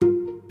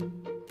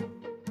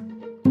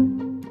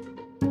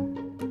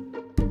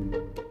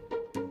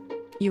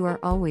You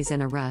are always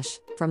in a rush.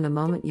 From the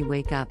moment you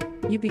wake up,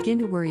 you begin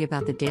to worry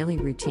about the daily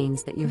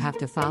routines that you have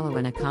to follow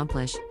and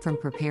accomplish, from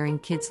preparing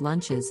kids'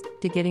 lunches,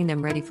 to getting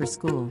them ready for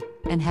school,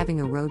 and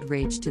having a road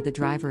rage to the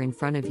driver in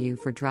front of you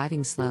for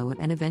driving slow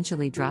and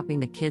eventually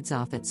dropping the kids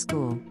off at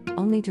school,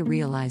 only to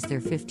realize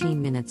they're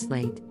 15 minutes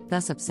late,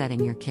 thus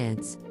upsetting your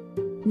kids.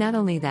 Not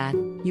only that,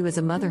 you as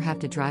a mother have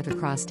to drive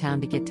across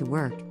town to get to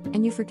work,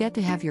 and you forget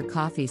to have your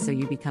coffee, so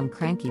you become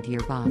cranky to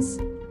your boss.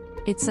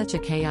 It's such a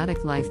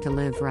chaotic life to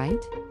live,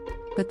 right?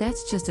 But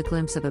that's just a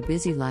glimpse of a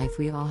busy life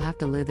we all have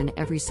to live in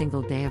every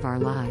single day of our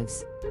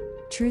lives.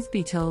 Truth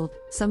be told,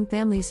 some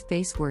families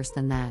face worse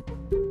than that.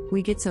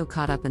 We get so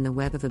caught up in the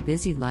web of a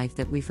busy life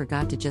that we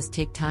forgot to just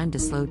take time to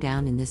slow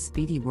down in this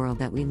speedy world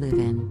that we live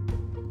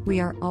in. We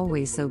are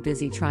always so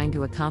busy trying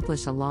to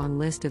accomplish a long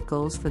list of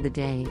goals for the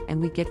day, and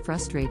we get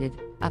frustrated,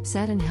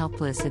 upset and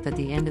helpless if at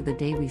the end of the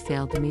day we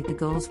fail to meet the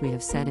goals we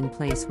have set in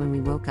place when we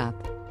woke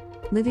up.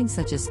 Living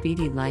such a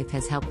speedy life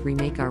has helped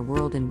remake our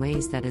world in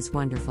ways that is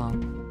wonderful.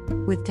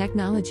 With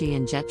technology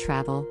and jet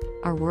travel,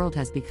 our world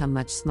has become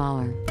much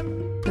smaller.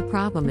 The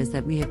problem is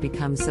that we have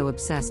become so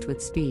obsessed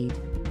with speed.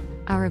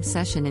 Our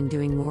obsession in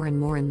doing more and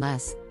more in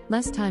less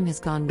time has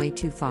gone way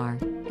too far.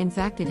 In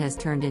fact, it has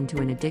turned into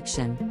an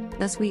addiction,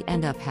 thus we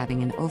end up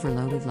having an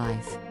overloaded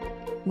life.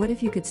 What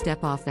if you could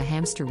step off the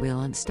hamster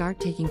wheel and start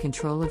taking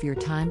control of your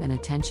time and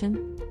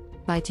attention?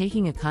 By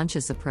taking a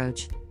conscious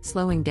approach,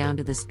 slowing down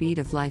to the speed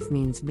of life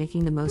means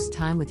making the most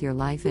time with your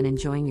life and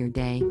enjoying your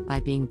day. By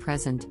being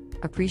present,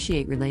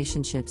 appreciate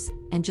relationships,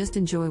 and just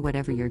enjoy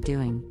whatever you're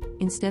doing,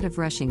 instead of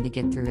rushing to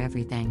get through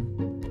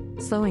everything.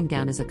 Slowing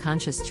down is a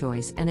conscious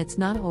choice, and it's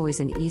not always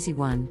an easy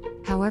one.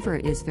 However,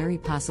 it is very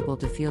possible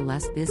to feel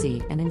less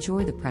busy and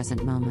enjoy the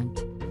present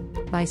moment.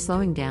 By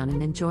slowing down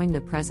and enjoying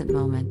the present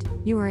moment,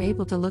 you are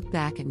able to look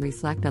back and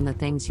reflect on the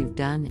things you've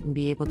done and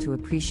be able to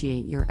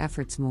appreciate your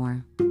efforts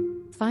more.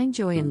 Find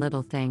joy in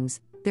little things.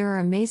 There are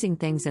amazing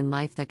things in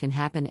life that can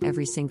happen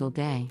every single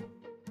day.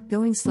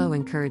 Going slow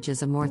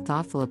encourages a more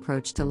thoughtful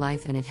approach to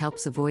life, and it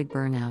helps avoid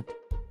burnout.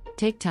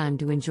 Take time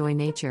to enjoy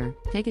nature,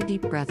 take a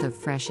deep breath of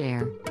fresh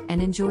air,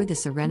 and enjoy the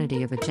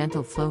serenity of a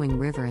gentle flowing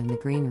river and the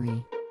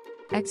greenery.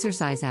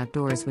 Exercise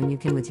outdoors when you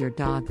can with your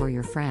dog or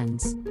your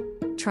friends.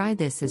 Try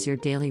this as your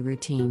daily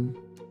routine.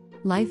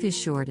 Life is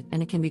short,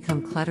 and it can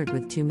become cluttered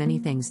with too many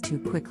things too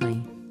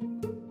quickly.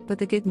 But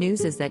the good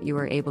news is that you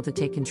are able to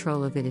take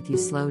control of it if you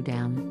slow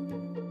down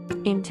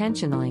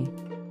intentionally.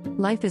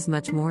 Life is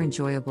much more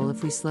enjoyable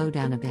if we slow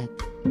down a bit.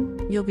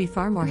 You'll be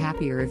far more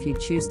happier if you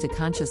choose to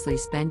consciously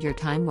spend your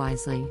time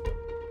wisely.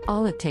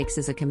 All it takes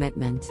is a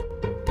commitment.